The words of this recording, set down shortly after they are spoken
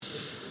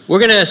We're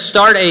going to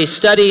start a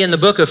study in the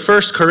book of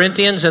 1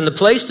 Corinthians, and the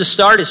place to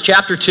start is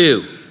chapter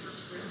 2.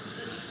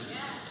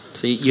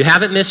 So you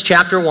haven't missed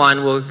chapter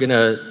 1. We're going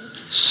to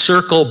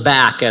circle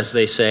back, as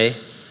they say.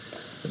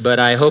 But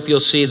I hope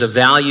you'll see the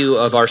value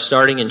of our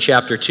starting in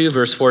chapter 2,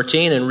 verse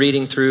 14, and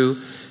reading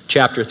through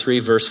chapter 3,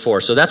 verse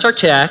 4. So that's our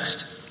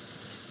text.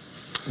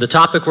 The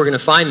topic we're going to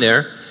find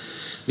there.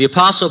 The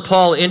Apostle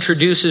Paul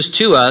introduces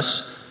to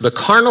us the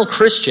carnal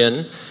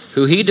Christian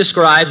who he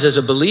describes as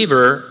a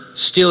believer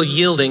still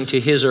yielding to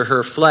his or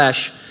her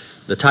flesh.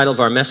 The title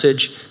of our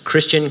message,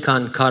 Christian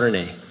con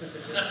carne.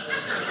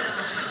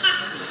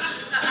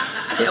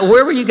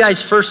 Where were you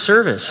guys first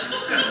service?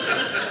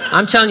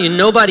 I'm telling you,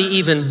 nobody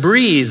even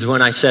breathed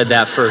when I said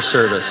that first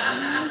service.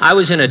 I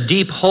was in a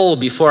deep hole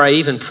before I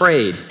even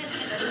prayed.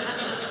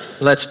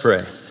 Let's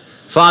pray.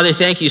 Father,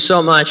 thank you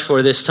so much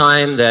for this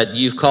time that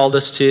you've called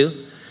us to.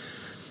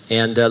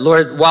 And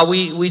Lord, while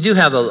we do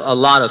have a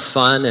lot of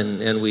fun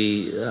and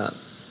we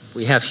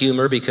have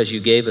humor because you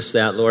gave us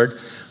that, Lord,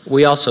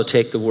 we also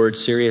take the word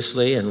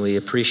seriously, and we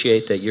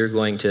appreciate that you're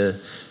going to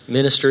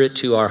minister it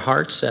to our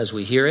hearts as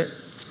we hear it.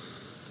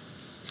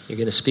 You're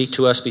going to speak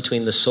to us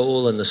between the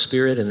soul and the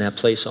spirit in that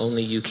place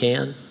only you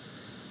can.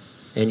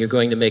 And you're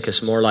going to make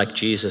us more like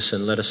Jesus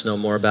and let us know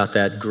more about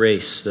that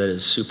grace that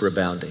is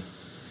superabounding.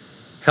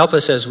 Help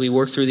us as we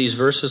work through these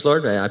verses,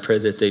 Lord. I pray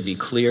that they be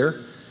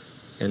clear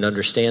and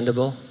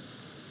understandable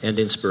and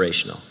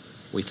inspirational.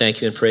 We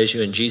thank you and praise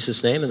you in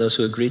Jesus' name, and those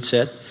who agreed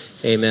said,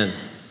 amen.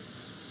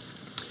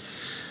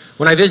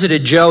 When I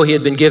visited Joe, he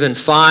had been given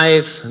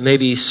 5,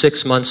 maybe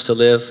 6 months to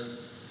live.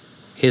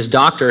 His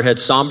doctor had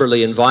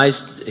somberly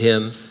advised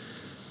him,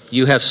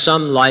 you have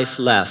some life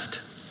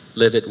left,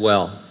 live it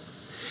well.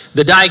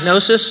 The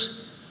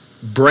diagnosis,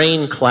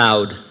 brain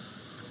cloud.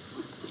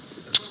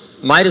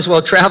 Might as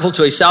well travel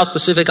to a South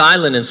Pacific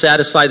island and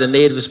satisfy the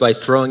natives by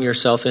throwing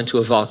yourself into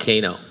a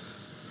volcano.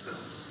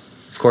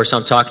 Of course,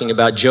 I'm talking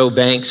about Joe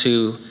Banks,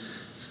 who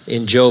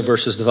in Joe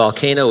versus the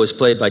Volcano was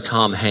played by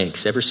Tom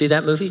Hanks. Ever see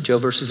that movie, Joe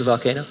versus the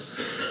Volcano?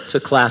 It's a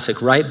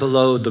classic, right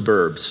below The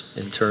Burbs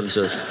in terms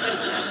of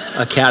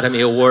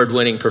Academy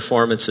Award-winning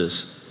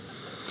performances.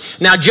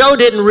 Now, Joe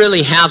didn't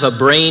really have a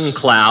brain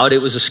cloud.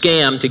 It was a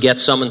scam to get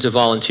someone to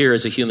volunteer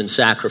as a human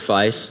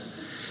sacrifice.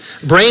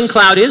 Brain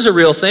cloud is a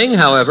real thing,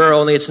 however,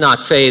 only it's not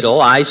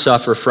fatal. I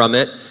suffer from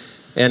it,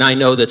 and I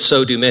know that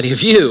so do many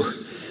of you.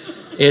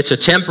 It's a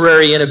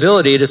temporary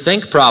inability to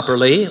think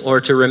properly or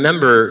to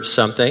remember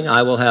something.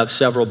 I will have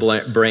several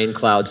brain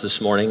clouds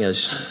this morning,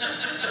 as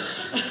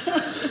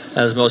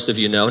most of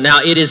you know. Now,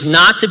 it is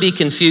not to be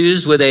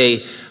confused with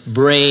a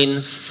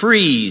brain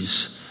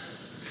freeze.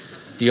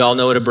 Do you all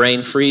know what a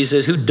brain freeze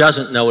is? Who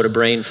doesn't know what a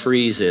brain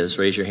freeze is?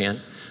 Raise your hand.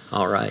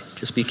 All right.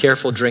 Just be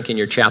careful drinking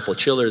your chapel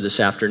chiller this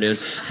afternoon.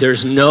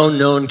 There's no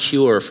known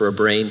cure for a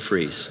brain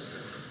freeze.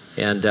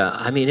 And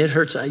it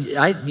hurts.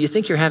 You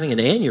think you're having an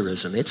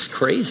aneurysm. It's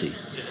crazy.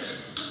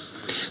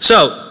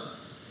 So,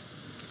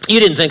 you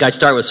didn't think I'd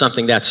start with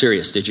something that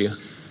serious, did you?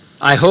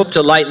 I hope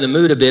to lighten the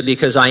mood a bit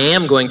because I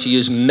am going to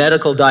use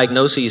medical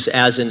diagnoses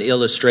as an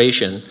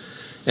illustration.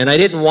 And I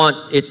didn't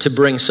want it to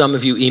bring some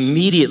of you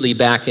immediately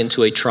back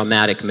into a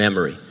traumatic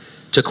memory.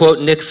 To quote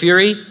Nick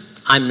Fury,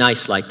 I'm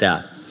nice like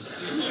that.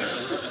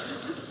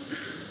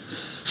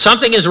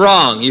 Something is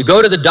wrong. You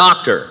go to the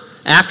doctor.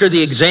 After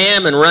the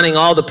exam and running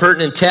all the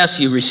pertinent tests,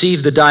 you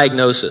receive the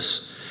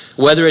diagnosis.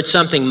 Whether it's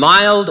something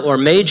mild or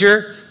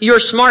major, you're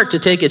smart to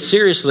take it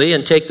seriously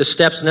and take the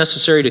steps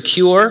necessary to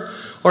cure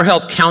or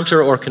help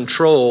counter or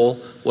control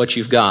what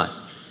you've got.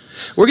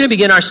 We're going to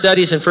begin our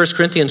studies in 1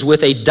 Corinthians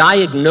with a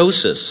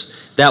diagnosis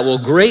that will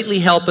greatly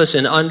help us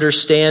in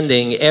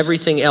understanding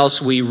everything else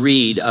we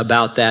read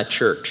about that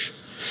church.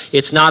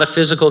 It's not a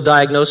physical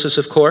diagnosis,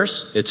 of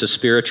course. It's a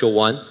spiritual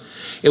one.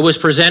 It was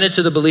presented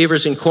to the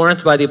believers in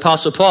Corinth by the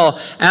Apostle Paul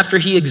after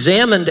he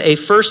examined a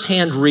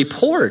first-hand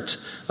report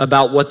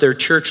about what their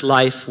church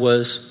life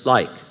was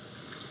like.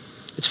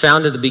 It's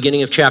found at the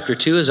beginning of chapter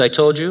 2, as I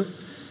told you,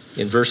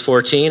 in verse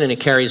 14, and it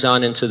carries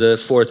on into the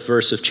 4th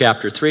verse of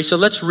chapter 3. So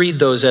let's read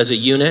those as a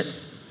unit.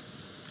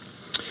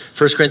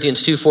 1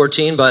 Corinthians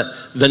 2:14, but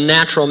the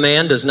natural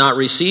man does not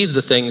receive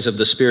the things of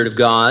the Spirit of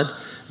God.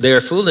 They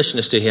are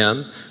foolishness to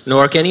him,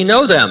 nor can he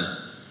know them,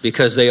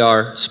 because they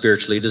are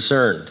spiritually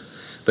discerned.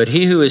 But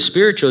he who is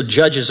spiritual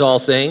judges all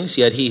things,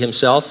 yet he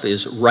himself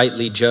is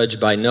rightly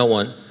judged by no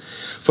one.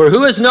 For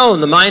who has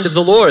known the mind of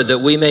the Lord that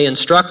we may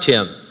instruct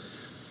him?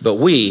 But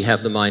we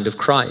have the mind of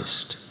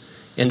Christ.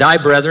 And I,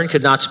 brethren,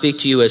 could not speak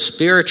to you as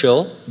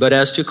spiritual, but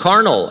as to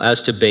carnal,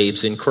 as to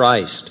babes in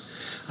Christ.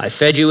 I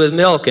fed you with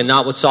milk and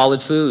not with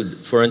solid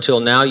food, for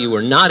until now you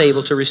were not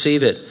able to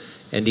receive it,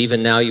 and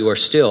even now you are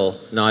still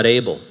not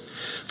able.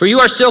 For you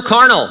are still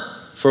carnal.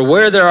 For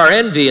where there are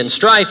envy and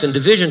strife and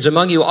divisions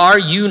among you, are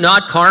you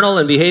not carnal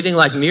and behaving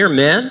like mere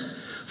men?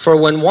 For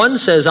when one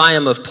says, I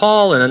am of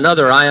Paul, and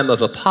another, I am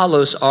of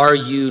Apollos, are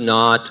you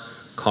not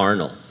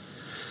carnal?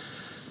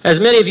 As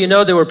many of you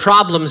know, there were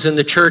problems in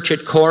the church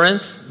at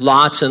Corinth,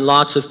 lots and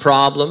lots of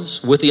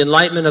problems. With the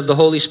enlightenment of the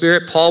Holy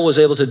Spirit, Paul was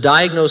able to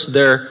diagnose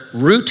their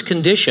root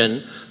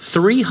condition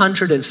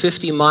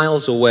 350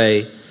 miles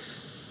away.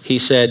 He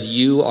said,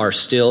 "You are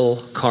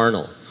still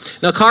carnal."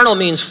 Now, carnal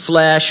means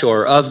flesh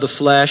or of the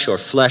flesh or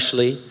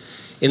fleshly.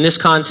 In this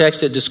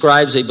context, it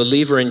describes a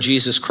believer in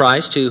Jesus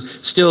Christ who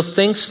still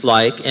thinks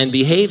like and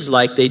behaves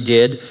like they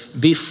did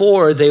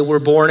before they were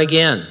born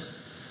again.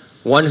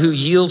 One who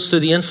yields to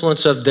the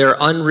influence of their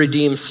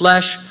unredeemed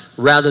flesh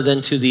rather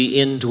than to the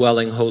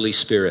indwelling Holy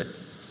Spirit.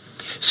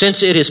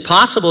 Since it is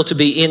possible to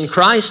be in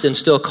Christ and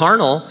still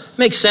carnal, it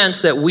makes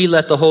sense that we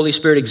let the Holy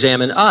Spirit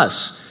examine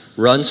us,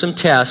 run some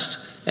tests,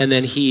 and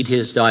then heed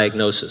his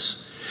diagnosis.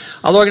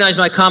 I'll organize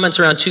my comments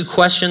around two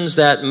questions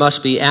that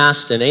must be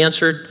asked and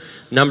answered.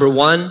 Number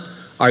one,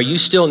 are you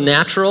still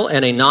natural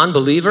and a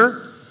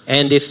non-believer?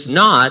 And if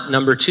not,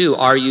 number two,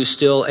 are you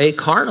still a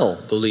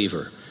carnal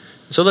believer?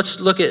 So let's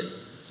look at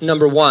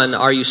number one,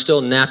 are you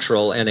still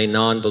natural and a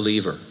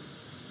non-believer?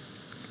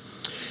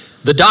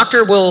 The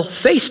doctor will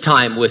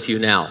FaceTime with you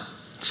now.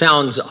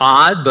 Sounds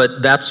odd,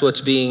 but that's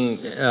what's being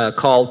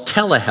called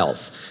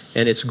telehealth,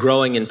 and it's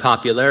growing in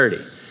popularity.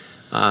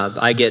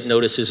 I get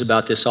notices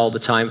about this all the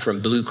time from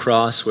Blue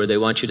Cross, where they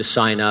want you to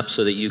sign up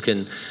so that you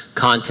can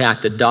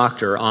contact a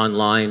doctor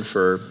online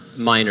for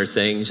minor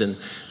things and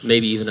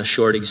maybe even a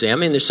short exam.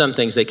 I mean, there's some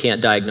things they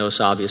can't diagnose,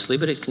 obviously,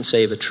 but it can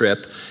save a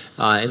trip.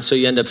 And so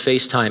you end up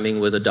FaceTiming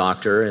with a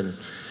doctor and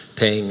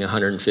paying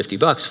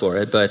 $150 for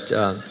it, but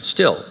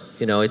still,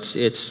 you know,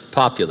 it's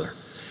popular.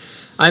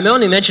 I'm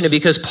only mentioning it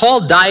because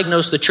Paul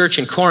diagnosed the church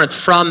in Corinth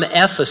from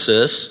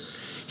Ephesus.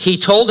 He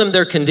told them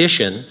their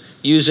condition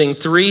using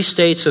three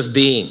states of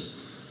being: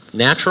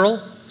 natural,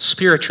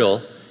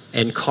 spiritual,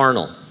 and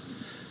carnal.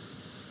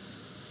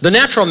 The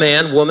natural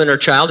man, woman, or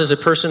child is a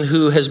person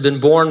who has been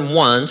born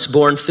once,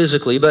 born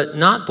physically, but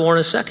not born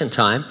a second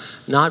time,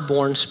 not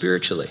born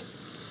spiritually.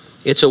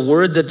 It's a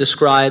word that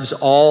describes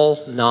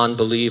all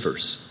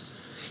non-believers.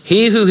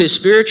 He who is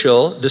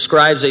spiritual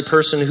describes a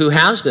person who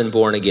has been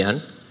born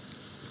again.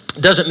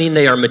 Doesn't mean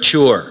they are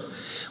mature.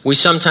 We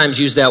sometimes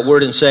use that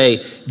word and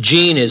say,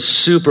 Gene is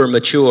super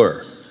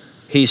mature.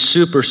 He's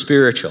super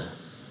spiritual.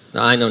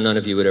 Now, I know none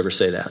of you would ever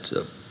say that,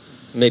 so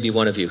maybe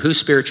one of you. Who's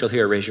spiritual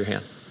here? Raise your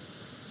hand.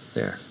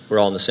 There. We're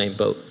all in the same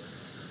boat,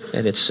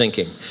 and it's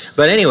sinking.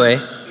 But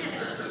anyway,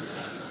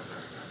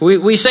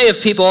 we say of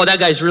people, oh, that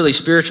guy's really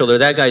spiritual, or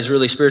that guy's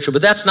really spiritual,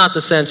 but that's not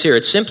the sense here.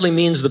 It simply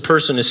means the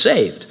person is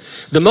saved.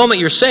 The moment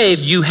you're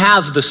saved, you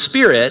have the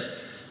Spirit,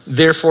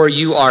 therefore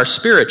you are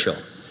spiritual.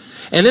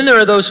 And then there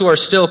are those who are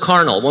still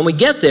carnal. When we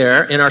get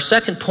there, in our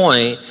second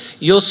point,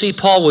 you'll see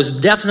Paul was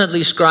definitely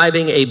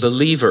describing a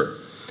believer,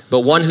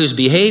 but one whose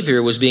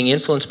behavior was being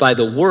influenced by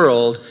the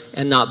world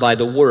and not by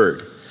the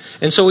Word.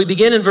 And so we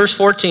begin in verse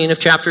 14 of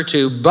chapter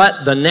 2,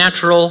 but the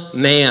natural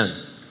man.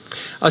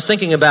 I was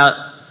thinking about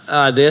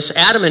this.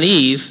 Adam and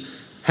Eve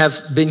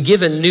have been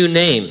given new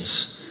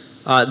names.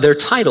 Their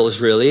titles,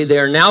 really. They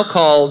are now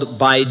called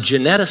by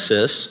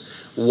geneticists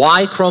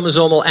Y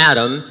chromosomal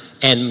Adam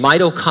and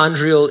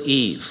mitochondrial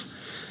Eve.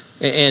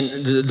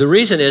 And the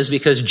reason is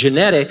because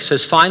genetics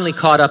has finally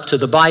caught up to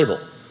the Bible.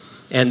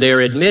 And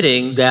they're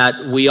admitting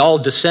that we all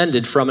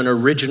descended from an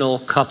original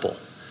couple.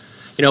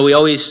 You know, we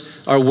always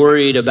are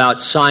worried about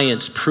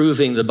science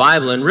proving the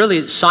Bible, and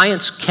really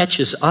science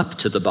catches up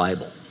to the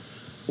Bible.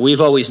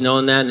 We've always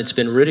known that, and it's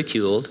been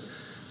ridiculed.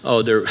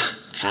 Oh, they're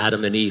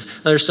Adam and Eve.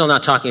 Now, they're still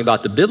not talking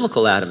about the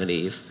biblical Adam and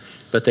Eve,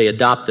 but they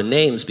adopt the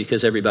names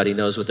because everybody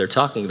knows what they're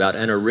talking about,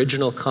 an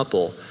original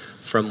couple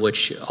from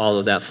which all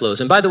of that flows.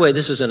 And by the way,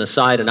 this is an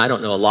aside, and I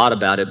don't know a lot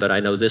about it, but I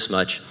know this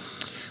much.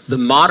 The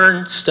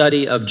modern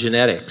study of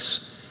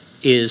genetics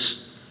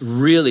is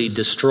really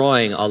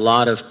destroying a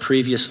lot of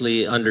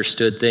previously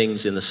understood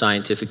things in the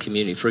scientific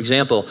community. For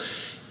example,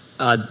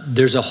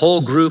 there's a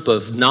whole group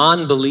of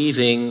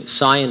non-believing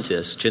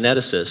scientists,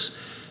 geneticists,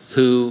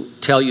 who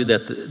tell you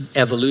that the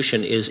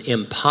evolution is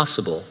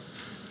impossible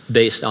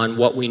based on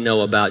what we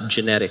know about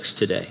genetics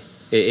today.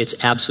 It's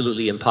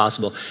absolutely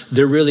impossible.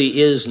 There really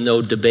is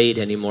no debate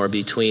anymore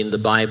between the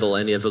Bible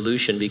and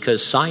evolution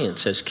because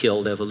science has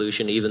killed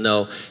evolution, even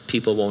though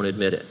people won't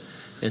admit it.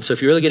 And so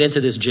if you really get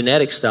into this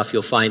genetic stuff,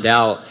 you'll find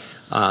out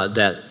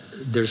that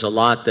there's a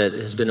lot that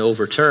has been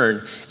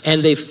overturned.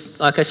 And they've,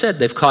 like I said,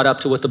 they've caught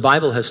up to what the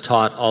Bible has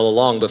taught all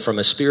along, but from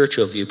a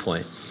spiritual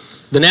viewpoint.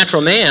 The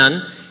natural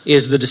man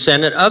is the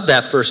descendant of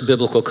that first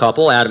biblical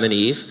couple, Adam and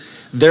Eve.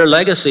 Their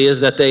legacy is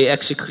that they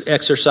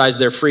exercised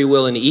their free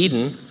will in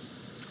Eden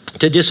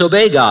to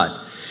disobey God.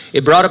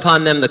 It brought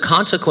upon them the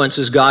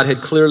consequences God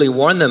had clearly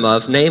warned them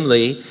of,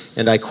 namely,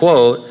 and I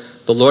quote,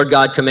 "The Lord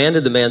God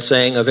commanded the man,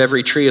 saying, of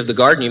every tree of the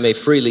garden you may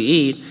freely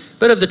eat,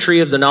 but of the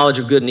tree of the knowledge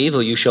of good and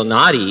evil you shall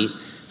not eat,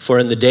 for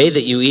in the day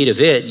that you eat of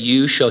it,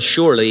 you shall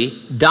surely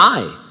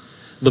die."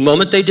 The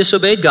moment they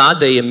disobeyed God,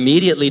 they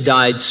immediately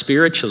died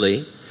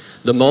spiritually.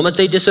 The moment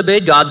they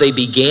disobeyed God, they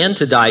began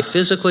to die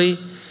physically.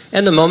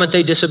 And the moment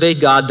they disobeyed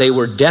God, they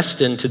were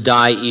destined to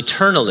die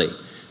eternally,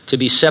 to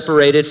be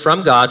separated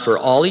from God for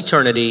all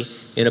eternity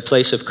in a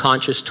place of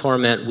conscious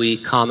torment we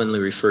commonly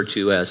refer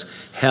to as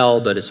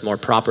hell, but it's more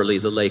properly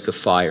the lake of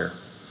fire.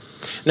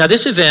 Now,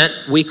 this event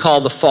we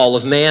call the fall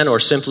of man, or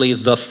simply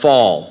the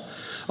fall.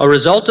 A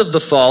result of the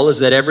fall is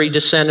that every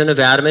descendant of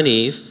Adam and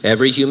Eve,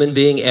 every human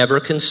being ever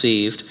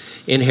conceived,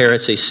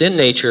 inherits a sin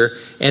nature,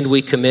 and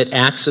we commit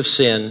acts of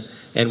sin,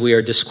 and we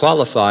are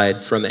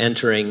disqualified from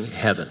entering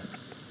heaven.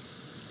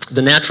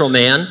 The natural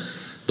man,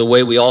 the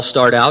way we all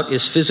start out,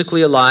 is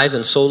physically alive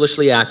and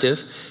soulishly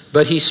active,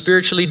 but he's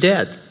spiritually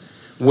dead.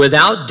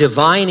 Without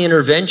divine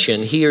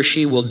intervention, he or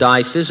she will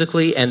die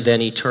physically and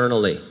then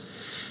eternally.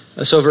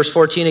 So verse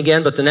 14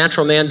 again, but the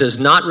natural man does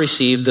not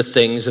receive the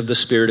things of the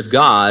Spirit of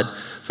God,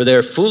 for they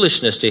are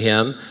foolishness to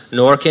him,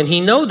 nor can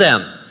he know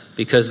them,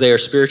 because they are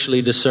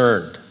spiritually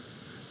discerned.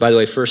 By the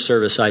way, first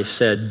service I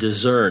said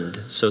discerned,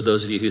 so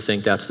those of you who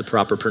think that's the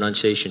proper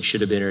pronunciation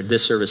should have been here.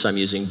 This service I'm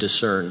using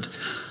discerned,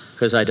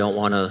 because I don't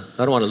want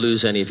to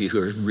lose any of you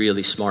who are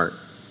really smart.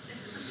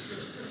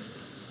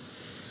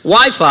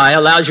 Wi-Fi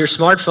allows your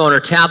smartphone or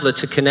tablet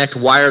to connect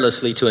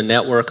wirelessly to a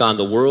network on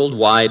the World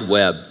Wide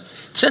Web.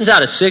 It sends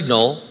out a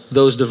signal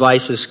those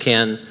devices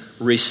can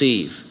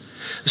receive.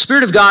 The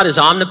Spirit of God is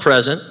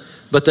omnipresent,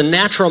 but the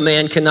natural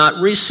man cannot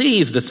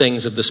receive the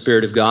things of the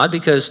Spirit of God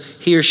because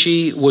he or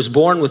she was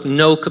born with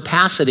no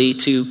capacity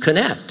to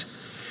connect.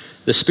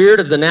 The spirit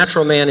of the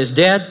natural man is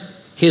dead.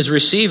 His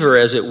receiver,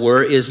 as it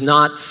were, is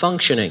not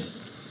functioning.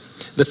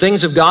 The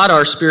things of God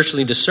are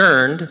spiritually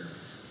discerned.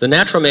 The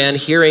natural man,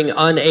 hearing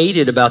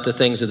unaided about the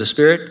things of the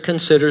Spirit,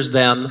 considers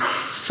them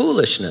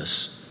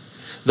foolishness.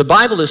 The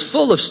Bible is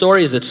full of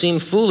stories that seem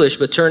foolish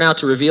but turn out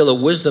to reveal a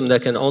wisdom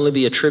that can only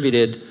be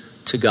attributed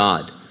to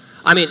God.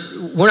 I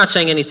mean, we're not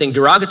saying anything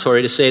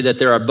derogatory to say that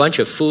there are a bunch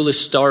of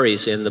foolish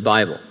stories in the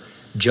Bible.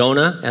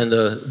 Jonah and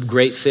the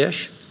great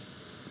fish,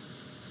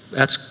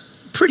 that's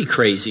pretty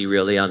crazy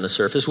really on the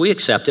surface. We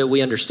accept it,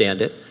 we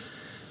understand it.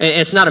 And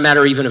it's not a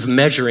matter even of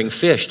measuring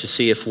fish to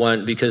see if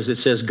one, because it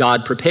says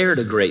God prepared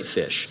a great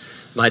fish.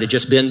 Might have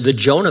just been the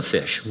Jonah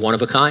fish, one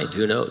of a kind,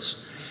 who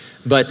knows.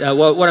 But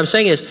what I'm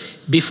saying is,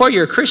 before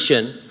you're a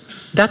Christian,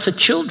 that's a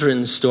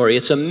children's story.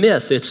 It's a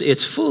myth.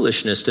 It's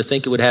foolishness to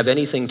think it would have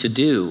anything to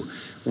do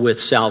with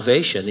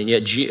salvation. And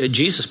yet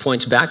Jesus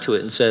points back to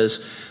it and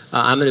says,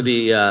 I'm going to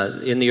be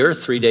in the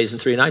earth 3 days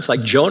and 3 nights,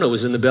 like Jonah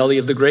was in the belly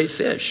of the great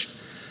fish.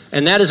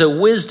 And that is a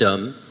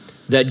wisdom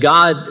that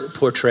God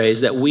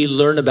portrays that we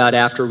learn about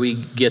after we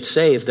get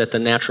saved that the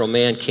natural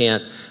man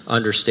can't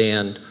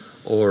understand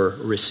or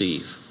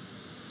receive.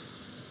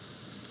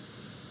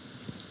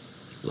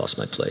 Lost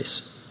my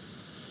place.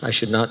 I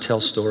should not tell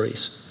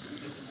stories.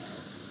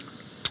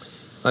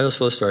 I was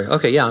full of story.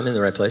 Okay, yeah, I'm in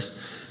the right place.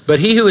 But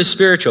he who is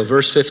spiritual,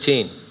 verse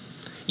 15.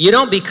 You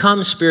don't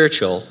become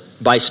spiritual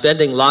by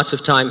spending lots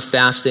of time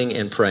fasting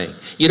and praying.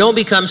 You don't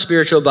become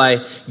spiritual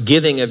by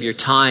giving of your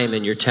time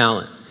and your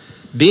talent.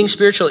 Being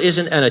spiritual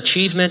isn't an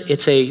achievement,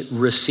 it's a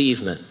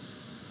receivement.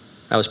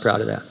 I was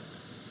proud of that.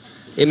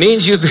 It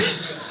means you've been...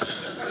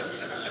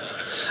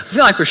 I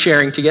feel like we're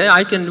sharing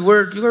together.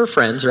 We're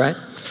friends, right?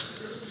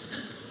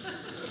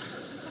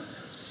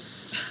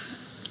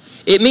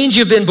 It means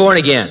you've been born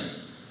again.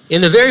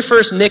 In the very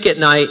first nick at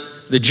night,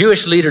 the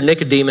Jewish leader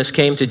Nicodemus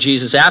came to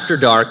Jesus after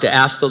dark to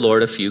ask the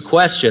Lord a few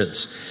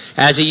questions.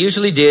 As he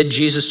usually did,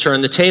 Jesus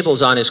turned the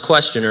tables on his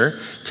questioner,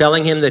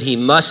 telling him that he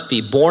must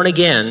be born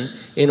again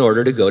in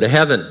order to go to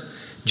heaven.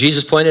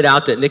 Jesus pointed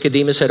out that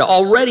Nicodemus had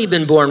already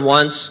been born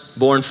once,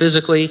 born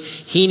physically.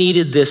 He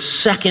needed this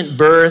second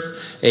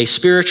birth, a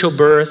spiritual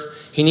birth.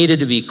 He needed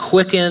to be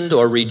quickened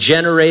or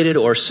regenerated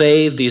or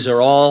saved. These are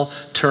all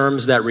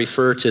terms that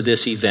refer to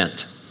this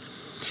event.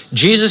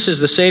 Jesus is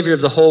the Savior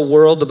of the whole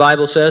world, the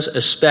Bible says,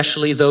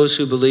 especially those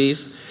who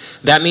believe.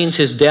 That means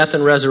his death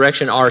and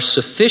resurrection are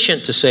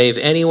sufficient to save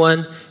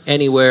anyone,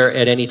 anywhere,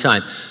 at any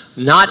time.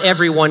 Not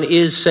everyone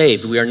is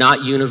saved. We are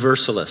not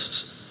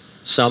universalists.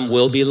 Some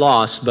will be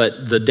lost,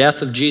 but the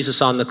death of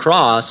Jesus on the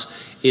cross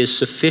is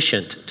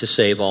sufficient to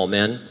save all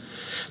men.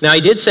 Now, he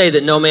did say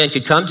that no man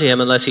could come to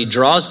him unless he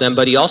draws them,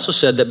 but he also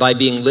said that by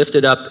being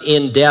lifted up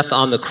in death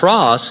on the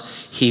cross,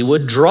 he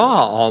would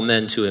draw all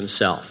men to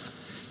himself.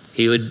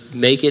 He would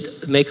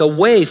make a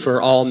way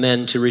for all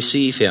men to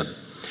receive him.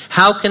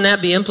 How can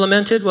that be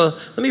implemented? Well,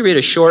 let me read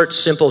a short,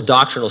 simple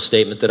doctrinal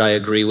statement that I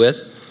agree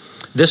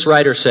with. This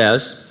writer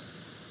says,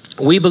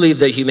 we believe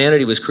that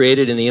humanity was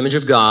created in the image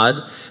of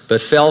God,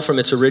 but fell from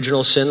its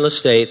original sinless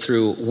state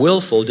through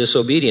willful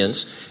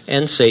disobedience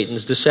and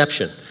Satan's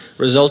deception,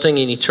 resulting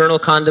in eternal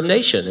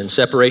condemnation and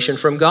separation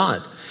from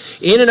God.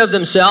 In and of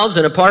themselves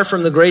and apart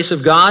from the grace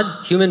of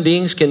God, human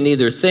beings can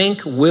neither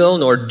think, will,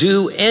 nor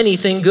do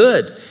anything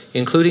good,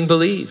 including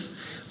believe.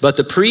 But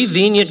the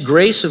prevenient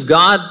grace of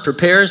God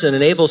prepares and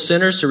enables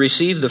sinners to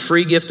receive the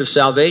free gift of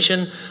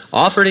salvation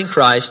offered in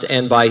Christ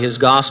and by his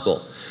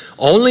gospel.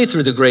 Only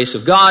through the grace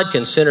of God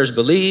can sinners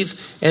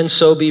believe and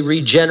so be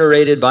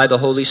regenerated by the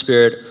Holy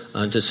Spirit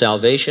unto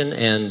salvation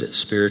and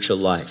spiritual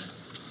life.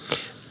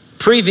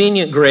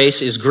 Prevenient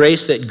grace is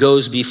grace that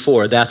goes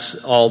before.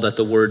 That's all that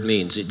the word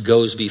means. It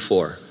goes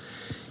before.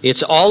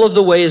 It's all of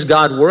the ways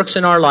God works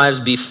in our lives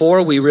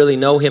before we really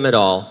know him at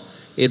all.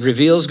 It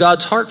reveals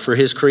God's heart for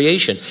his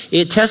creation.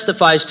 It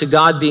testifies to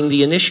God being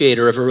the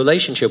initiator of a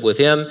relationship with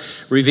him,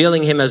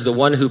 revealing him as the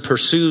one who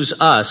pursues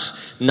us,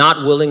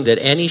 not willing that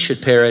any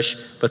should perish,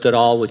 but that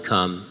all would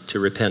come to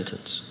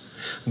repentance.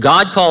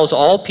 God calls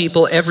all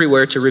people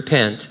everywhere to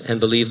repent and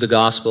believe the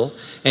gospel,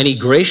 and he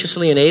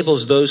graciously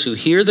enables those who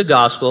hear the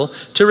gospel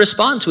to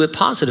respond to it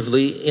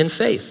positively in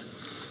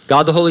faith.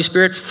 God the Holy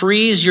Spirit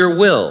frees your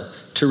will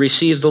to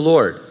receive the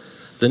Lord.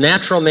 The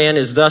natural man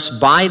is thus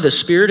by the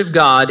Spirit of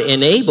God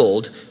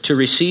enabled to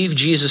receive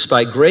Jesus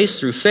by grace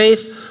through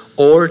faith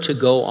or to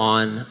go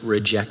on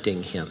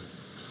rejecting him.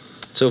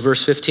 So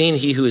verse 15,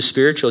 he who is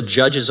spiritual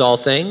judges all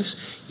things,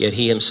 yet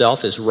he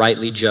himself is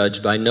rightly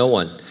judged by no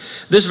one.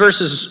 This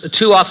verse is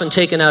too often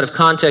taken out of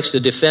context to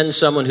defend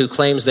someone who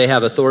claims they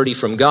have authority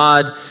from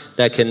God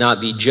that cannot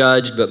be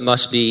judged but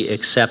must be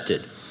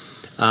accepted.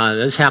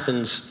 This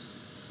happens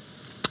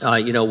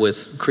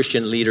with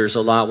Christian leaders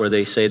a lot, where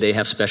they say they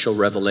have special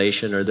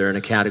revelation or they're in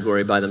a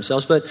category by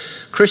themselves. But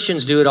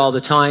Christians do it all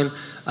the time.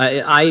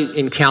 I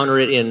encounter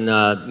it in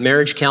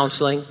marriage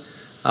counseling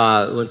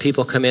when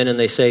people come in and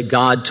they say,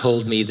 God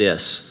told me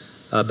this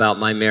about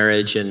my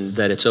marriage and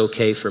that it's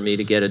okay for me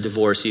to get a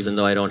divorce even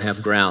though I don't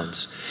have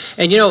grounds.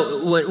 And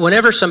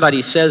whenever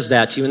somebody says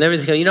that to you, and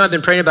everything, I've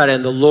been praying about it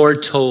and the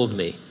Lord told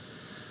me.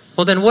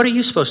 Well, then what are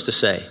you supposed to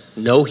say?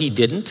 No, he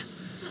didn't.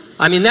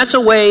 I mean, that's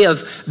a way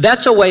of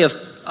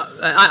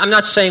I'm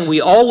not saying we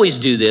always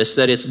do this,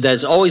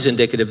 that's always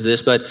indicative of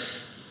this, but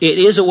it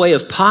is a way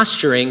of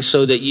posturing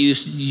so that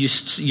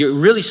you're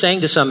really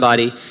saying to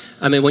somebody,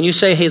 when you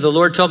say, hey, the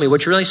Lord told me,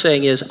 what you're really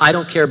saying is, I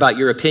don't care about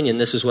your opinion,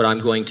 this is what I'm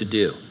going to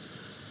do.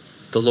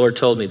 The Lord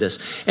told me this.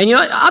 And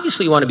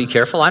obviously you want to be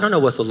careful. I don't know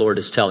what the Lord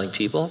is telling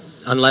people,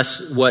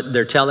 unless what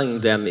they're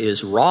telling them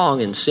is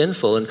wrong and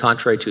sinful and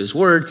contrary to his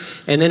word.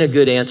 And then a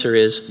good answer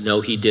is,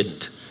 no, he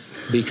didn't,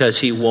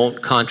 because he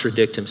won't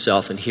contradict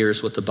himself, and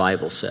here's what the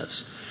Bible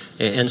says.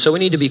 And so we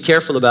need to be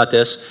careful about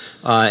this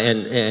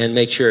and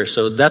make sure.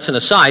 So that's an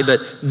aside,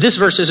 but this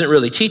verse isn't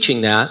really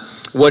teaching that.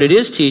 What it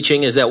is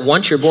teaching is that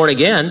once you're born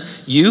again,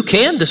 you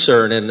can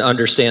discern and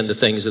understand the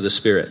things of the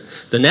Spirit.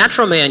 The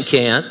natural man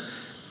can't.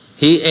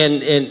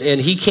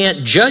 He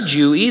can't judge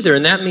you either,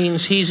 and that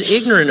means he's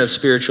ignorant of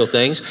spiritual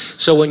things.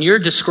 So when you're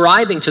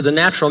describing to the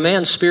natural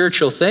man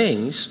spiritual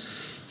things,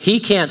 he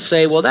can't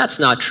say, well, that's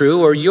not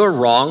true, or you're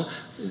wrong.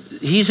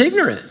 He's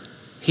ignorant.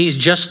 He's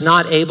just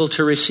not able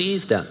to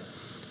receive them.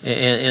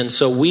 And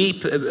so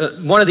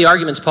one of the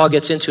arguments Paul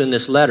gets into in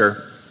this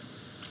letter,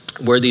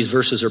 where these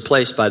verses are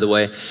placed, by the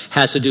way,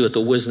 has to do with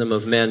the wisdom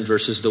of men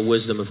versus the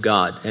wisdom of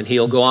God. And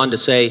he'll go on to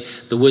say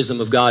the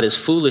wisdom of God is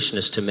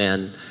foolishness to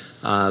men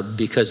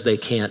because they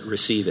can't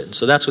receive it.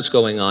 So that's what's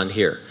going on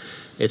here.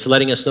 It's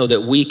letting us know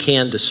that we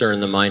can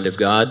discern the mind of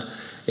God.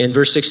 In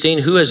verse 16,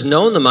 who has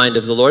known the mind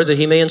of the Lord that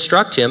he may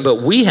instruct him?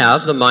 But we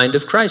have the mind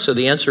of Christ. So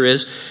the answer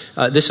is,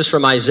 this is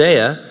from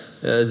Isaiah.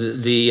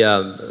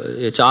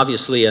 It's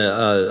obviously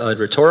a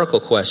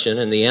rhetorical question,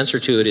 and the answer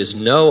to it is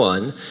no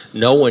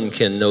one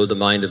can know the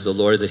mind of the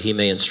Lord that he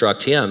may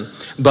instruct him,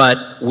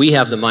 but we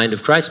have the mind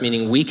of Christ,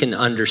 meaning we can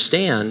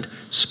understand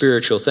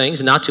spiritual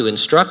things, not to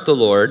instruct the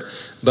Lord,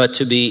 but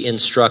to be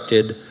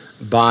instructed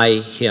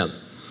by him.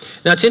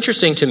 Now it's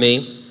interesting to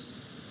me,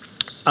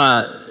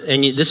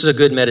 and this is a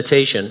good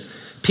meditation,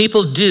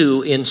 people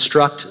do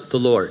instruct the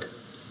Lord.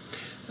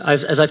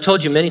 As I've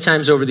told you many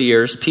times over the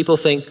years, people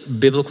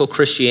think biblical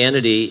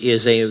Christianity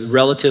is a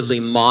relatively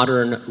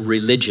modern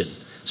religion,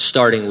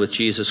 starting with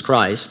Jesus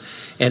Christ.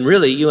 And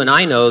really, you and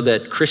I know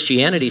that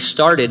Christianity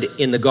started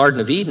in the Garden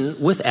of Eden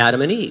with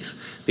Adam and Eve,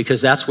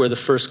 because that's where the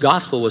first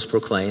gospel was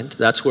proclaimed.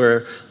 That's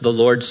where the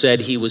Lord said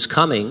he was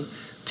coming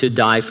to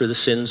die for the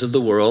sins of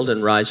the world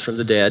and rise from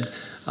the dead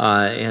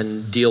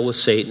and deal with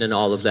Satan and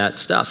all of that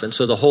stuff. And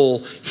so the whole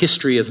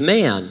history of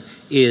man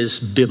is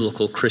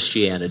biblical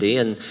Christianity.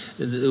 And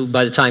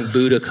by the time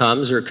Buddha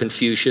comes, or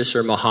Confucius,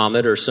 or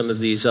Muhammad, or some of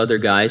these other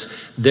guys,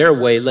 they're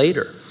way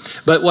later.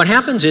 But what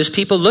happens is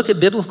people look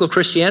at biblical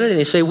Christianity and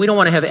they say, we don't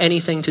want to have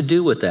anything to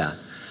do with that.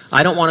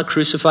 I don't want a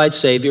crucified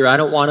Savior. I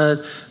don't want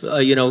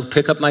to,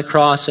 pick up my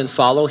cross and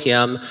follow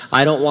him.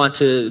 I don't want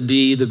to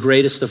be the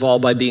greatest of all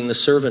by being the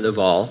servant of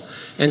all.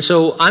 And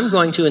so I'm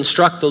going to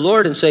instruct the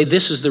Lord and say,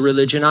 this is the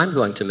religion I'm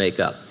going to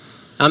make up.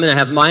 I'm going to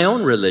have my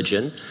own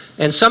religion.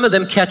 And some of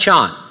them catch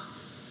on.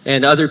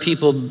 And other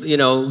people,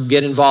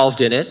 get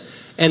involved in it.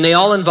 And they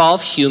all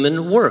involve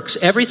human works.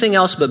 Everything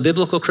else but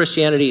biblical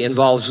Christianity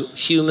involves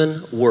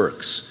human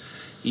works.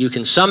 You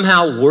can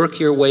somehow work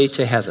your way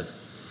to heaven.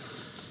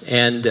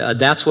 And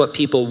that's what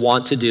people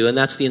want to do. And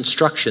that's the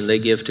instruction they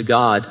give to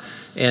God.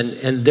 And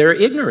they're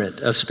ignorant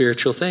of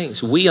spiritual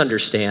things. We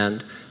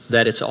understand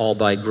that it's all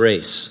by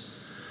grace.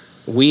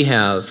 We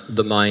have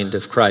the mind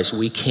of Christ.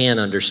 We can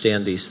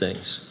understand these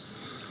things.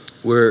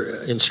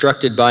 We're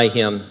instructed by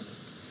him.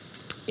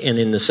 And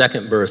in the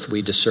second birth,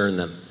 we discern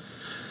them.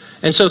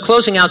 And so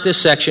closing out this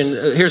section,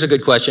 here's a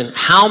good question.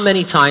 How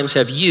many times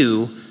have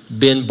you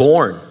been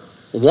born?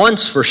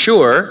 Once for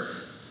sure,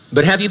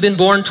 but have you been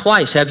born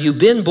twice? Have you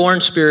been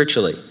born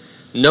spiritually?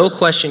 No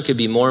question could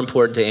be more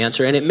important to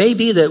answer. And it may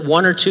be that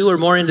one or two or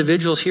more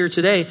individuals here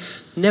today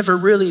never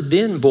really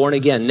been born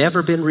again,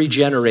 never been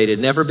regenerated,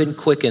 never been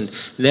quickened,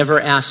 never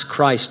asked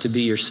Christ to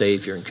be your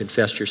Savior and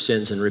confessed your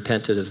sins and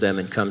repented of them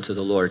and come to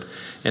the Lord.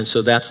 And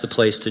so that's the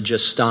place to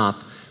just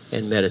stop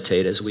and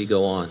meditate as we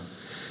go on.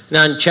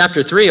 Now in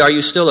chapter 3, are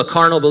you still a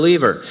carnal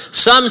believer?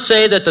 Some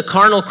say that the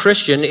carnal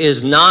Christian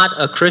is not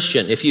a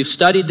Christian. If you've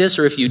studied this,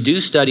 or if you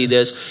do study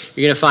this,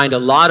 you're going to find a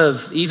lot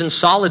of even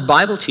solid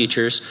Bible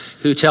teachers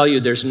who tell you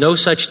there's no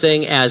such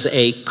thing as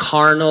a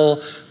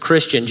carnal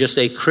Christian, just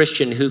a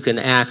Christian who can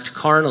act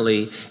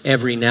carnally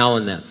every now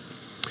and then.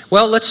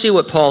 Well, let's see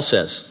what Paul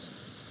says.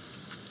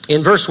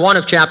 In verse 1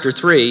 of chapter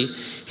 3,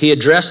 he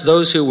addressed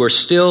those who were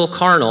still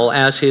carnal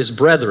as his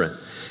brethren.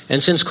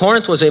 And since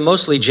Corinth was a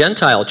mostly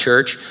Gentile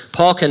church,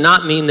 Paul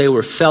cannot mean they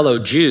were fellow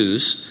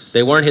Jews.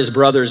 They weren't his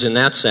brothers in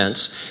that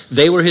sense.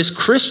 They were his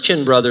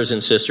Christian brothers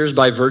and sisters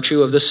by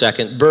virtue of the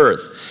second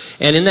birth.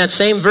 And in that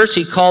same verse,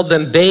 he called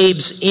them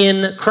babes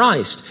in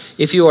Christ.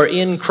 If you are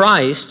in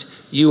Christ,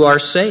 you are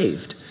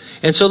saved.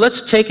 And so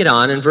let's take it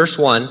on in verse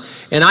 1.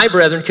 And I,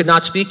 brethren, could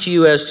not speak to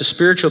you as to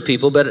spiritual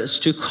people, but as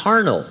to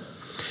carnal.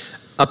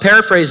 A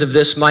paraphrase of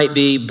this might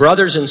be,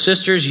 brothers and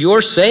sisters,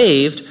 you're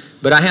saved,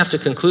 but I have to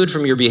conclude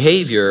from your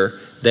behavior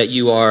that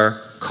you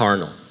are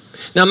carnal.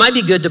 Now, it might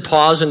be good to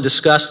pause and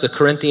discuss the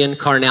Corinthian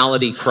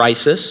carnality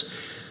crisis.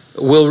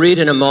 We'll read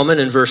in a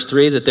moment in verse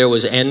 3 that there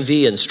was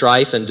envy and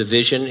strife and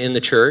division in the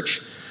church.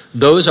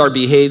 Those are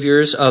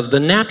behaviors of the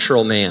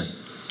natural man.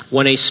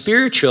 When a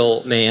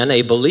spiritual man,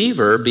 a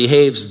believer,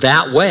 behaves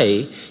that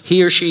way,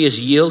 he or she is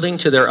yielding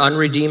to their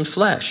unredeemed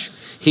flesh.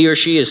 He or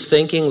she is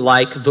thinking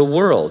like the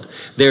world.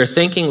 They're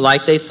thinking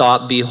like they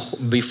thought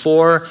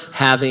before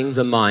having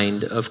the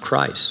mind of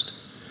Christ.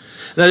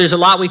 Now, there's a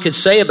lot we could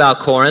say about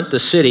Corinth, the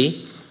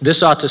city.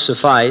 This ought to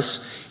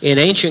suffice. In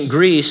ancient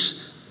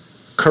Greece,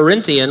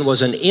 Corinthian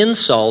was an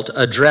insult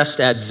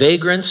addressed at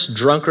vagrants,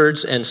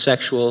 drunkards, and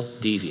sexual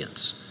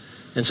deviants.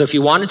 And so if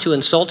you wanted to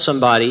insult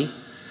somebody,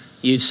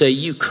 you'd say,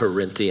 you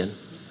Corinthian,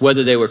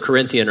 whether they were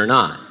Corinthian or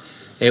not.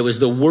 It was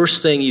the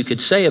worst thing you could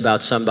say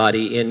about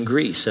somebody in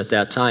Greece at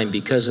that time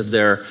because of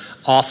their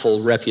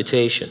awful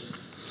reputation.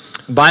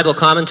 Bible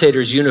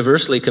commentators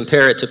universally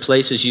compare it to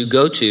places you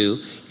go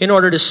to in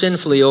order to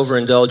sinfully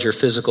overindulge your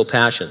physical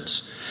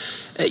passions.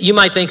 You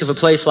might think of a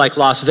place like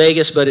Las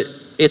Vegas, but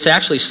it's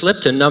actually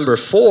slipped to number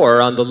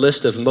 4 on the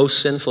list of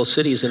most sinful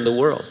cities in the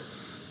world.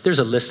 There's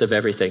a list of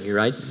everything,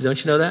 right?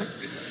 Don't you know that?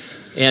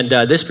 And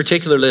this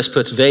particular list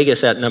puts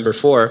Vegas at number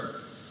 4.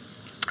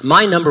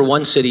 My number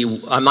 1 city,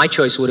 my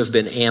choice would have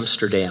been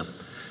Amsterdam.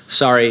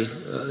 Sorry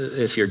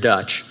if you're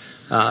Dutch,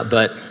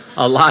 but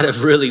a lot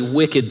of really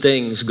wicked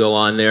things go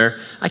on there.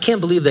 I can't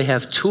believe they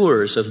have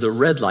tours of the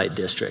red light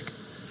district,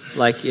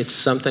 like it's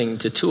something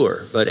to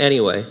tour. But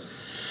anyway,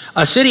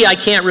 a city I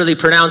can't really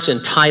pronounce in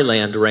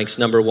Thailand ranks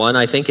number 1.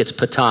 I think it's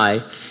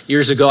Pattaya.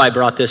 Years ago I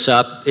brought this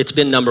up. It's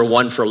been number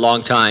 1 for a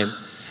long time.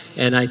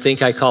 And I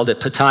think I called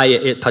it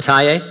Pattaya.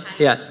 Pattaya?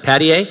 Yeah,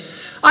 Pattaya.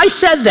 I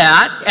said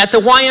that at the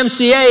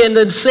YMCA, and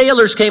the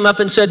sailors came up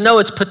and said, no,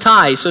 it's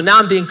Pattaya. So now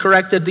I'm being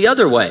corrected the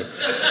other way.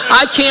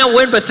 I can't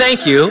win, but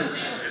thank you.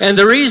 And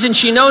the reason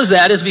she knows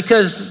that is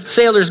because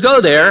sailors go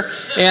there,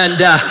 and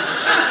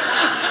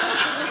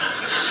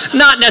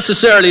not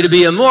necessarily to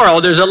be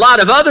immoral. There's a lot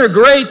of other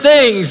great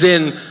things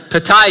in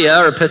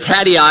Pattaya or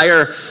Pattaya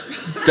or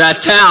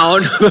that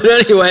town. But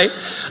anyway,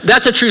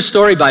 that's a true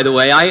story, by the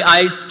way.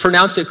 I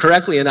pronounced it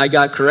correctly, and I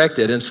got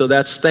corrected. And so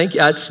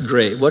that's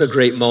great. What a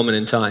great moment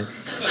in time.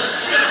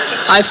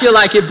 I feel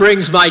like it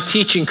brings my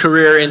teaching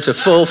career into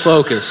full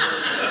focus.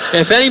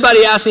 If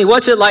anybody asks me,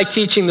 what's it like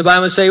teaching the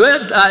Bible, I say, well,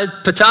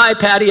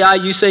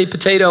 Pattaya, you say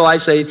potato, I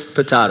say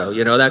potato,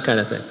 that kind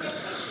of thing.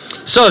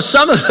 So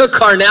some of the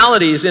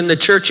carnalities in the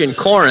church in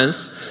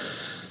Corinth,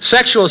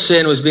 sexual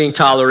sin was being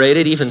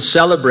tolerated, even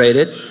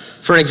celebrated.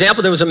 For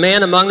example, there was a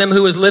man among them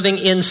who was living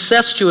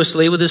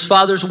incestuously with his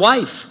father's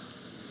wife.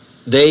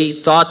 They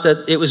thought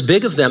that it was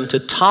big of them to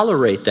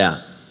tolerate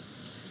that.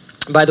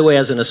 By the way,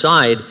 as an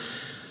aside,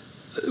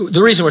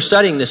 the reason we're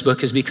studying this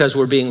book is because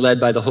we're being led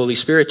by the Holy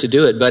Spirit to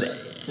do it. But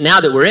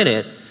now that we're in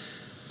it,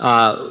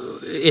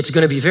 it's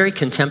going to be very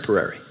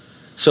contemporary.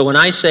 So when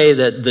I say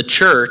that the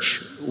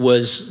church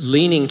was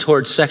leaning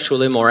towards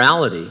sexual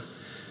immorality,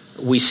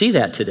 we see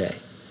that today.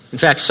 In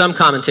fact, some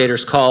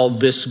commentators call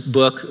this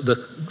book the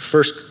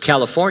First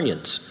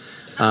Californians.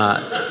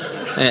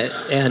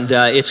 And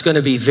it's going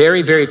to be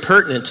very, very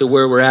pertinent to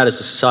where we're at as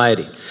a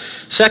society.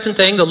 Second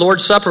thing, the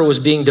Lord's Supper was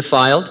being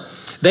defiled.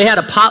 They had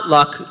a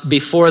potluck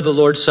before the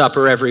Lord's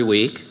Supper every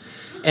week.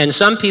 And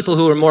some people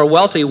who were more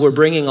wealthy were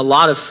bringing a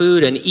lot of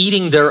food and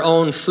eating their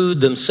own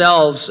food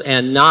themselves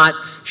and not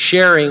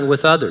sharing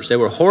with others. They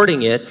were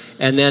hoarding it.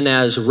 And then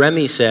as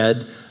Remy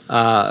said,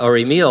 or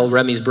Emile,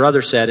 Remy's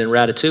brother, said in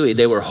Ratatouille,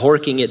 they were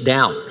horking it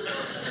down.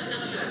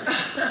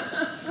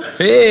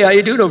 Hey, how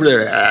you doing over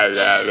there?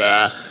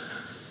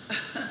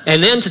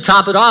 And then to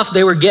top it off,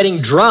 they were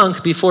getting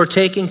drunk before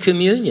taking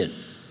communion.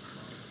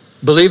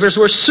 Believers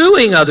were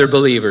suing other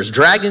believers,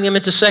 dragging them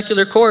into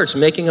secular courts,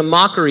 making a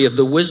mockery of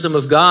the wisdom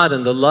of God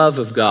and the love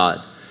of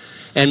God.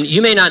 And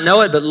you may not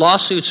know it, but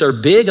lawsuits are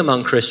big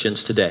among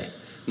Christians today,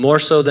 more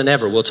so than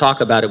ever. We'll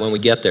talk about it when we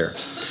get there.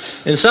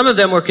 And some of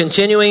them were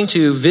continuing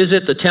to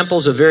visit the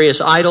temples of various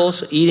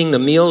idols, eating the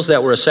meals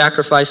that were a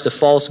sacrifice to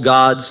false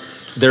gods.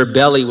 Their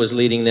belly was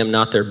leading them,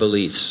 not their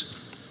beliefs.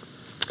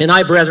 And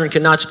I, brethren,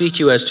 cannot speak to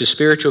you as to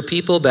spiritual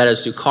people, but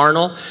as to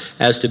carnal,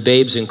 as to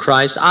babes in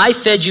Christ. I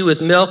fed you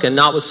with milk and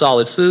not with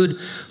solid food,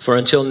 for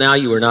until now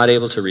you were not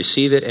able to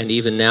receive it, and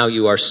even now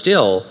you are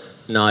still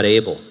not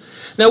able.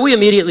 Now, we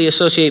immediately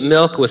associate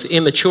milk with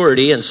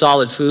immaturity and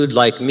solid food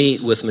like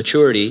meat with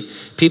maturity.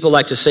 People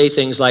like to say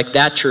things like,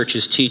 that church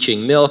is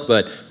teaching milk,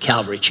 but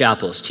Calvary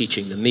Chapel is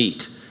teaching the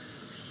meat.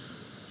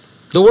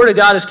 The Word of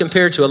God is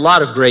compared to a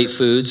lot of great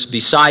foods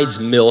besides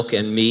milk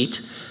and meat,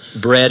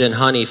 bread and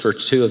honey for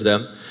two of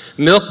them.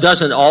 Milk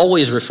doesn't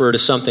always refer to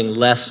something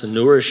less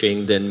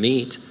nourishing than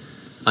meat.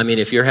 I mean,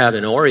 if you're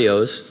having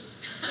Oreos,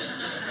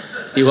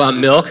 you want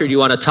milk or do you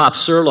want a top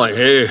sirloin?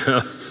 Hey,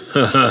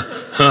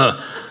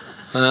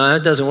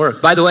 that doesn't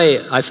work. By the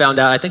way, I found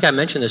out, I think I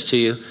mentioned this to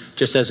you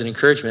just as an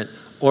encouragement,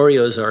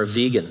 Oreos are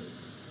vegan.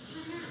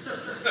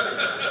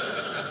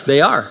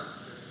 They are.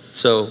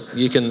 So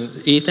you can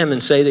eat them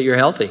and say that you're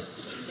healthy.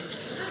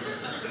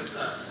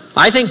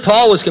 I think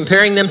Paul was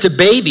comparing them to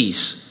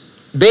babies.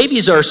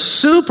 Babies are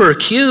super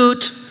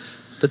cute,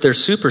 but they're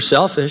super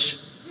selfish.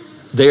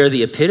 They are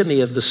the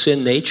epitome of the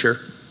sin nature.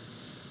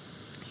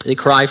 They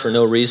cry for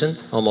no reason,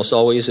 almost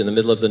always in the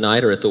middle of the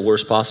night or at the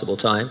worst possible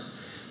time.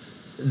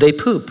 They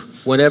poop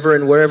whenever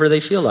and wherever they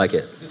feel like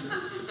it.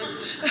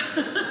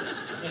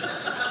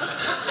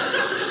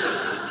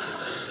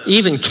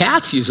 Even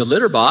cats use a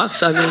litter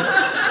box. I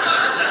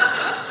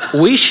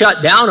mean, we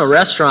shut down a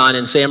restaurant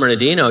in San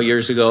Bernardino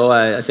years ago.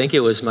 I think it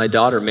was my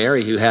daughter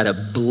Mary who had a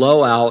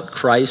blowout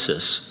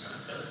crisis.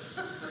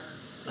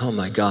 Oh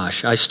my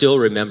gosh, I still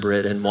remember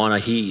it and want to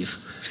heave.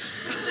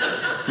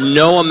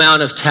 No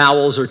amount of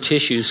towels or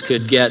tissues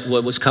could get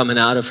what was coming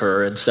out of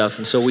her and stuff.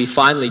 And so we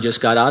finally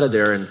just got out of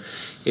there. And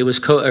it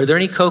was, are there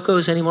any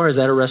Coco's anymore? Is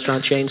that a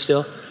restaurant chain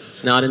still?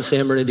 Not in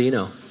San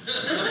Bernardino.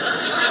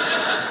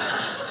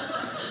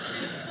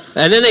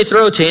 And then they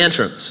throw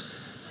tantrums.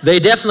 They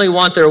definitely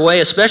want their way,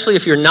 especially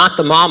if you're not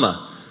the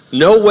mama.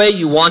 No way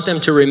you want them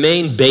to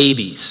remain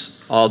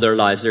babies all their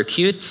lives. They're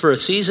cute for a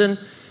season,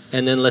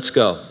 and then let's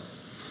go.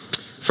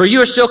 For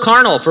you are still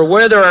carnal, for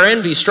where there are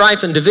envy,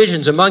 strife, and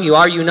divisions among you,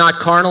 are you not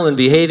carnal and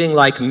behaving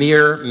like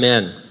mere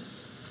men?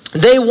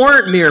 They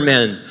weren't mere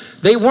men.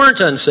 They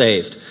weren't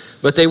unsaved,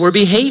 but they were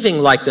behaving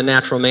like the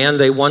natural man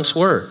they once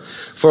were.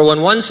 For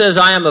when one says,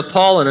 I am of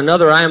Paul, and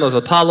another, I am of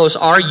Apollos,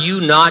 are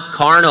you not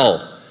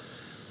carnal?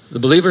 The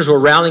believers were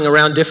rallying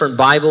around different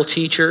Bible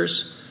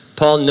teachers.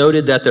 Paul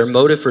noted that their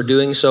motive for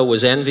doing so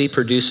was envy,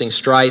 producing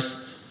strife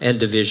and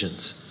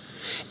divisions.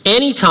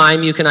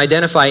 Anytime you can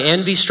identify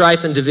envy,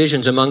 strife, and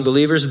divisions among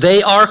believers,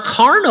 they are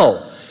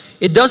carnal.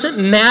 It doesn't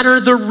matter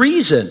the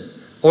reason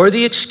or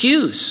the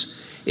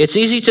excuse. It's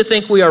easy to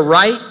think we are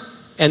right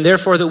and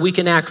therefore that we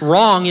can act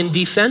wrong in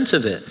defense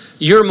of it.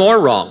 You're more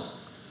wrong.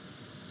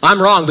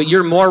 I'm wrong, but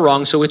you're more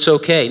wrong, so it's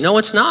okay. No,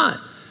 it's not.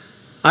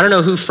 I don't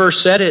know who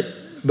first said it,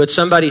 but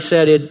somebody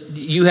said it,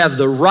 you have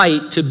the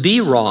right to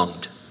be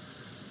wronged.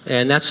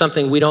 And that's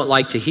something we don't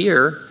like to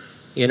hear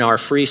in our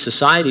free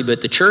society,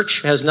 but the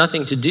church has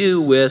nothing to do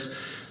with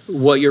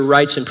what your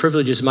rights and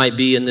privileges might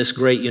be in this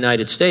great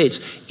United States.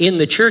 In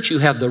the church, you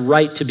have the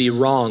right to be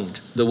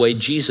wronged the way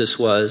Jesus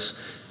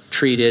was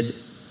treated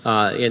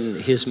in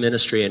his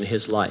ministry and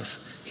his life.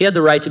 He had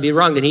the right to be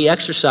wronged, and he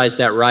exercised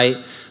that right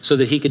so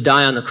that he could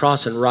die on the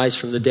cross and rise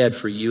from the dead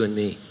for you and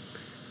me.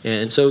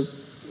 And so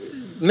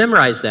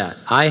memorize that.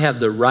 I have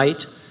the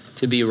right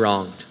to be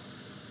wronged.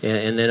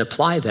 And then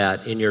apply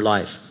that in your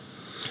life.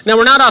 Now,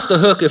 we're not off the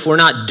hook if we're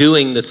not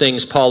doing the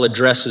things Paul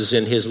addresses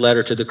in his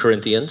letter to the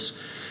Corinthians.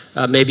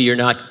 Maybe you're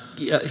not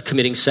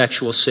committing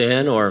sexual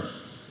sin or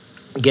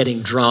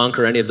getting drunk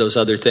or any of those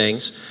other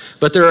things.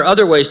 But there are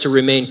other ways to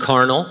remain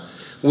carnal.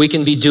 We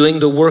can be doing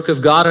the work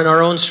of God in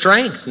our own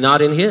strength,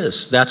 not in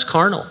his. That's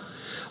carnal.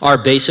 Our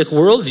basic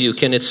worldview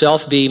can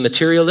itself be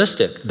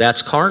materialistic.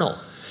 That's carnal.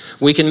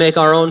 We can make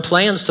our own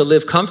plans to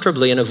live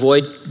comfortably and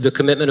avoid the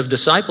commitment of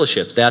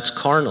discipleship. That's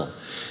carnal.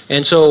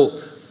 And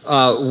so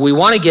we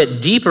want to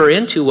get deeper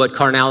into what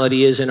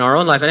carnality is in our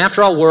own life. And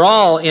after all, we're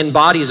all in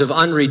bodies of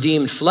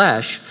unredeemed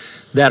flesh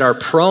that are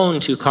prone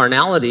to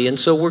carnality. And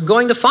so we're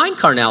going to find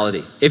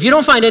carnality. If you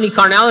don't find any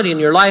carnality in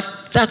your life,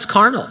 that's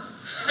carnal.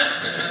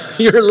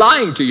 You're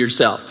lying to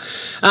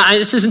yourself.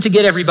 This isn't to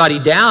get everybody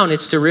down.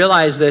 It's to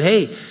realize that,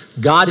 hey,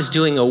 God is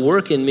doing a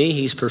work in me.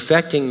 He's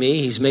perfecting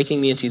me. He's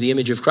making me into the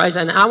image of Christ.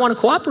 And I want to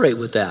cooperate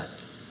with that.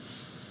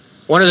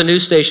 One of the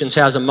news stations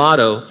has a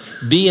motto,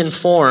 be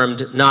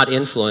informed, not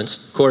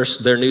influenced. Of course,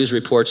 their news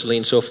reports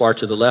lean so far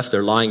to the left,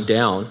 they're lying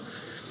down.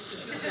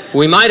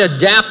 We might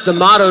adapt the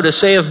motto to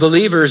say of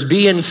believers,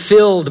 be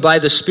infilled by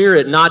the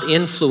Spirit, not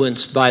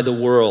influenced by the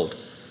world.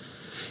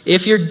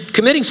 If you're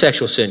committing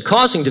sexual sin,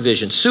 causing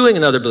division, suing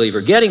another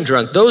believer, getting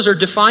drunk, those are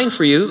defined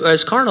for you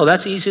as carnal.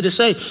 That's easy to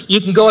say.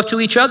 You can go up to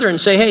each other and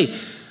say, hey,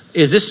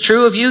 is this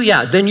true of you?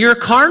 Yeah, then you're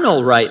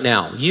carnal right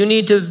now. You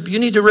need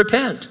to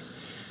repent.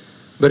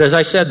 But as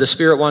I said, the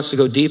Spirit wants to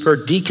go deeper,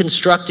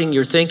 deconstructing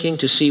your thinking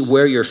to see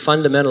where your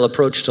fundamental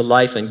approach to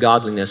life and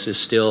godliness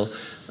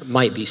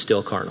might be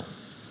still carnal.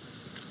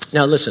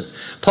 Now listen,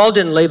 Paul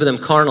didn't label them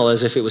carnal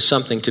as if it was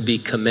something to be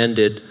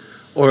commended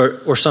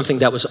or something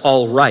that was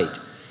all right.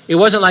 It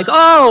wasn't like,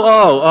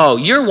 oh,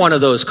 you're one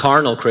of those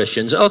carnal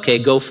Christians. Okay,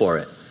 go for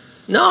it.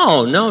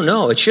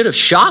 No. It should have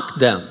shocked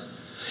them.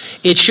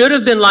 It should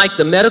have been like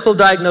the medical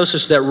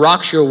diagnosis that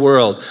rocks your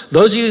world.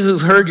 Those of you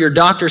who've heard your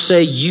doctor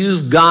say,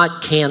 you've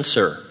got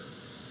cancer,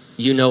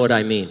 you know what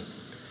I mean.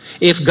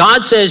 If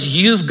God says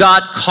you've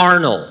got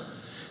carnal,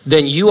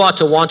 then you ought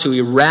to want to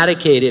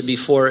eradicate it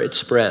before it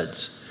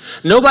spreads.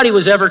 Nobody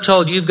was ever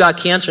told you've got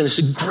cancer and they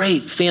said,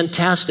 great,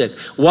 fantastic.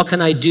 What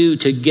can I do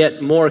to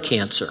get more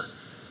cancer?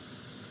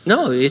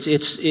 No,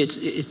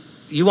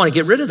 you want to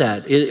get rid of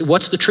that.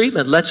 What's the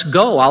treatment? Let's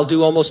go. I'll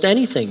do almost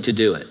anything to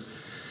do it.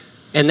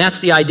 And that's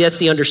the idea, that's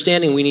the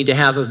understanding we need to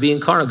have of being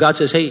carnal. God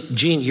says, hey,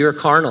 Gene, you're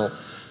carnal.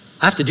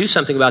 I have to do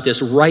something about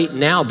this right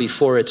now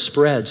before it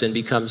spreads and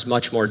becomes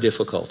much more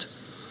difficult.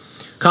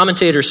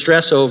 Commentators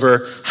stress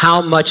over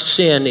how much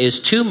sin is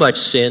too much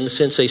sin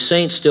since a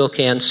saint still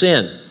can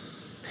sin.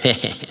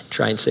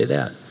 Try and say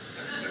that.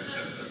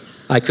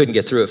 I couldn't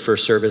get through it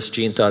first service.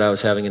 Gene thought I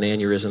was having an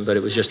aneurysm, but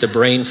it was just a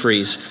brain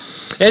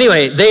freeze.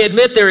 Anyway, they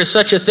admit there is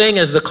such a thing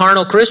as the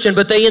carnal Christian,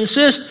 but they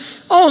insist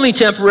only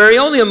temporary,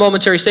 only a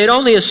momentary state,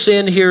 only a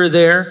sin here or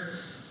there.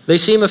 They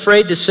seem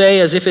afraid to say,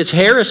 as if it's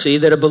heresy,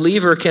 that a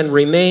believer can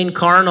remain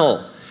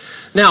carnal.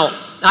 Now,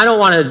 I don't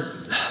want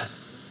to...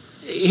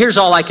 Here's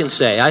all I can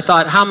say. I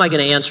thought, how am I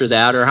going to answer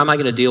that, or how am I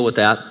going to deal with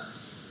that?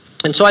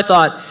 And so I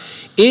thought,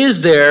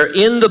 is there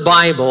in the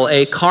Bible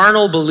a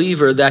carnal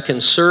believer that can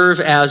serve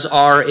as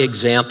our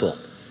example?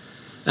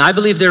 And I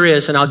believe there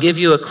is, and I'll give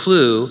you a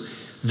clue.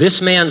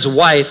 This man's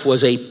wife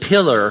was a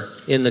pillar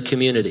in the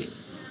community.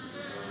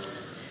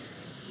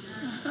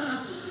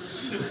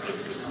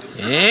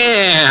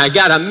 Yeah, I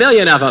got a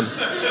million of them.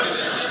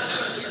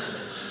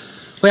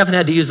 We haven't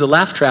had to use the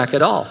laugh track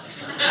at all.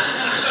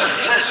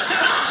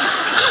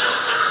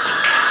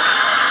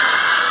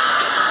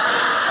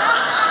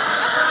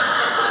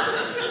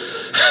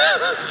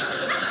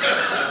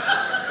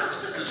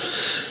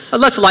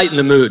 Let's lighten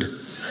the mood.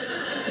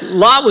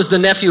 Lot was the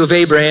nephew of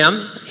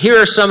Abraham.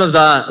 Here are some of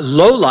the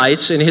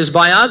lowlights in his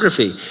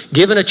biography.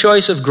 Given a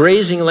choice of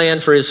grazing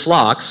land for his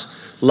flocks,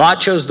 Lot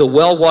chose the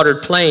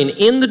well-watered plain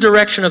in the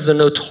direction of the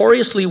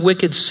notoriously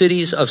wicked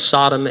cities of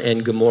Sodom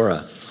and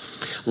Gomorrah.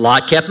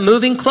 Lot kept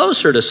moving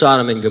closer to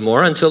Sodom and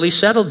Gomorrah until he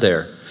settled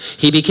there.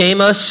 He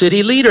became a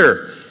city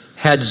leader,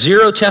 had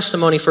zero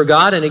testimony for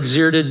God, and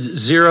exerted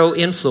zero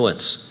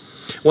influence.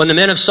 When the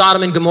men of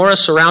Sodom and Gomorrah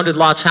surrounded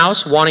Lot's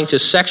house, wanting to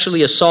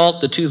sexually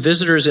assault the two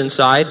visitors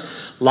inside,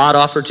 Lot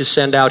offered to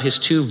send out his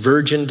two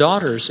virgin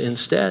daughters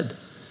instead.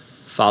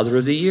 Father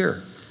of the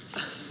year.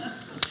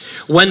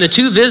 When the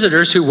two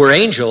visitors, who were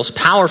angels,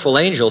 powerful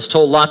angels,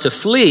 told Lot to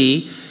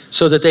flee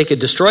so that they could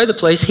destroy the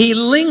place, he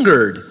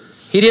lingered.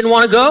 He didn't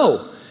want to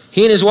go.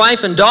 He and his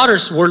wife and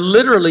daughters were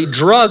literally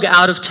drug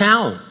out of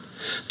town.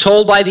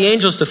 Told by the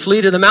angels to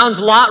flee to the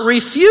mountains, Lot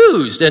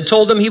refused and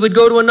told them he would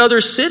go to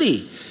another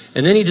city.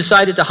 And then he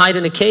decided to hide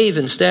in a cave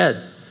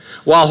instead.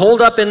 While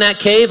holed up in that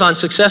cave on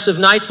successive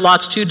nights,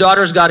 Lot's two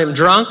daughters got him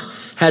drunk,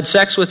 had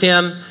sex with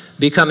him,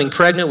 becoming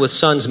pregnant with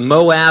sons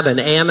Moab and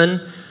Ammon,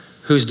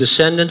 whose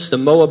descendants, the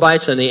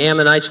Moabites and the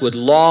Ammonites, would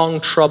long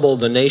trouble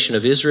the nation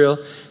of Israel.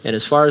 And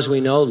as far as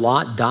we know,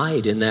 Lot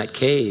died in that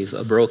cave,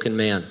 a broken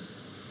man.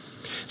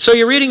 So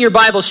you're reading your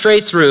Bible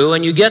straight through,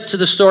 and you get to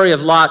the story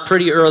of Lot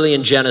pretty early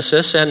in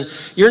Genesis, and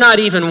you're not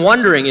even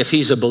wondering if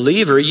he's a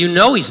believer. You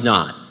know he's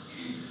not.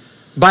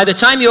 By the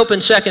time you open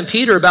 2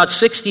 Peter, about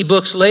 60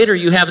 books later,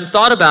 you haven't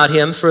thought about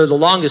him for the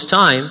longest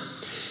time.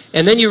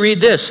 And then you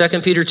read this,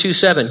 2 Peter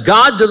 2:7.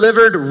 God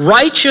delivered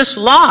righteous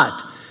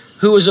Lot,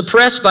 who was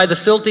oppressed by the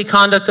filthy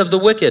conduct of the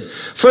wicked.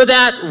 For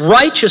that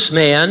righteous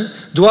man,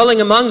 dwelling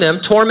among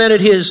them,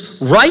 tormented his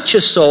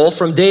righteous soul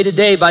from day to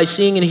day by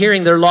seeing and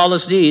hearing their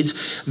lawless deeds.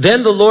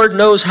 Then the Lord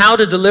knows how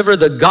to deliver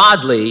the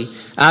godly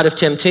out of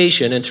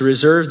temptation and to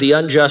reserve the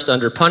unjust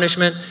under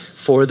punishment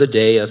for the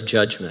day of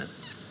judgment.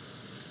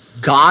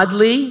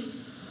 Godly,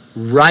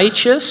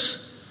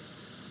 righteous,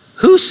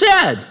 who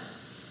said?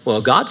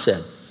 Well, God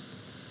said,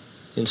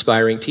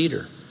 inspiring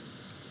Peter.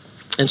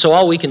 And so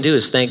all we can do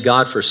is thank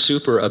God for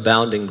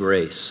superabounding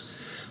grace.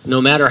 No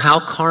matter how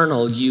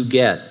carnal you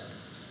get,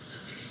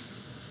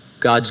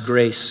 God's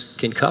grace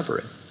can cover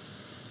it.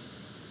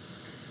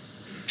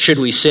 Should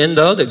we sin,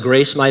 though, that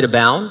grace might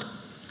abound?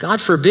 God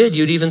forbid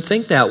you'd even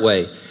think that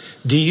way.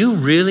 Do you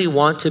really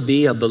want to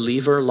be a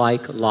believer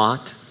like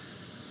Lot?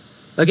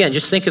 Again,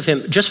 just think of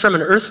him just from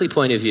an earthly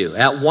point of view.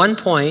 At one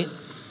point,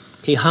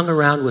 he hung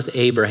around with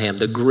Abraham,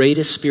 the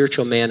greatest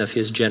spiritual man of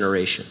his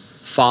generation,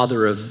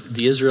 father of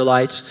the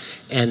Israelites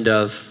and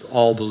of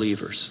all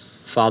believers,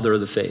 father of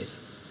the faith.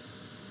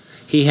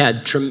 He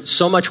had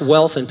so much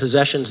wealth and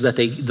possessions that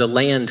the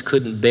land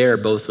couldn't bear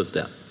both of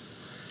them.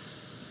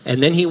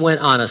 And then he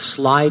went on a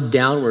slide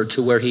downward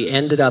to where he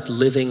ended up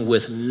living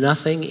with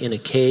nothing in a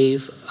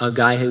cave, a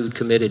guy who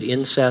committed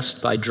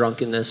incest by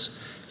drunkenness.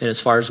 And as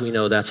far as we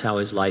know, that's how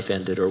his life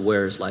ended, or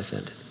where his life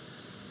ended.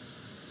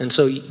 And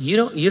so you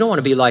don't want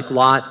to be like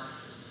Lot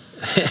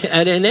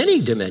in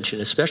any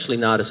dimension, especially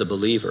not as a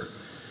believer.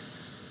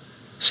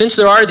 Since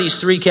there are these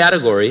three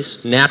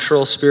categories,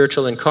 natural,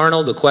 spiritual, and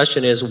carnal, the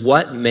question is,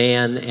 what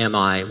man am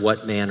I?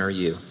 What man are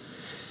you?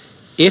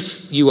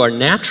 If you are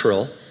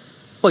natural,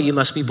 well, you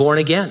must be born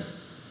again.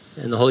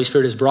 And the Holy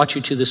Spirit has brought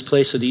you to this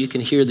place so that you can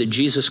hear that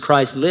Jesus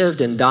Christ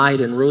lived and died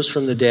and rose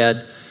from the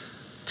dead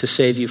to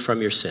save you from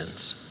your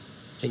sins.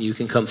 And you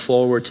can come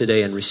forward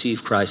today and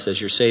receive Christ as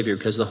your Savior,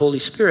 because the Holy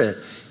Spirit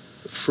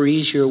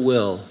frees your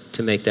will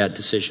to make that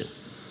decision.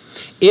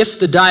 If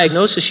the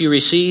diagnosis you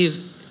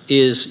receive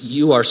is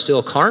you are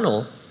still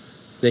carnal,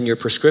 then your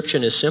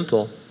prescription is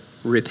simple: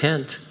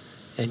 repent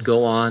and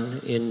go on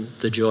in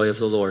the joy of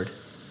the Lord.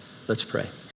 Let's pray.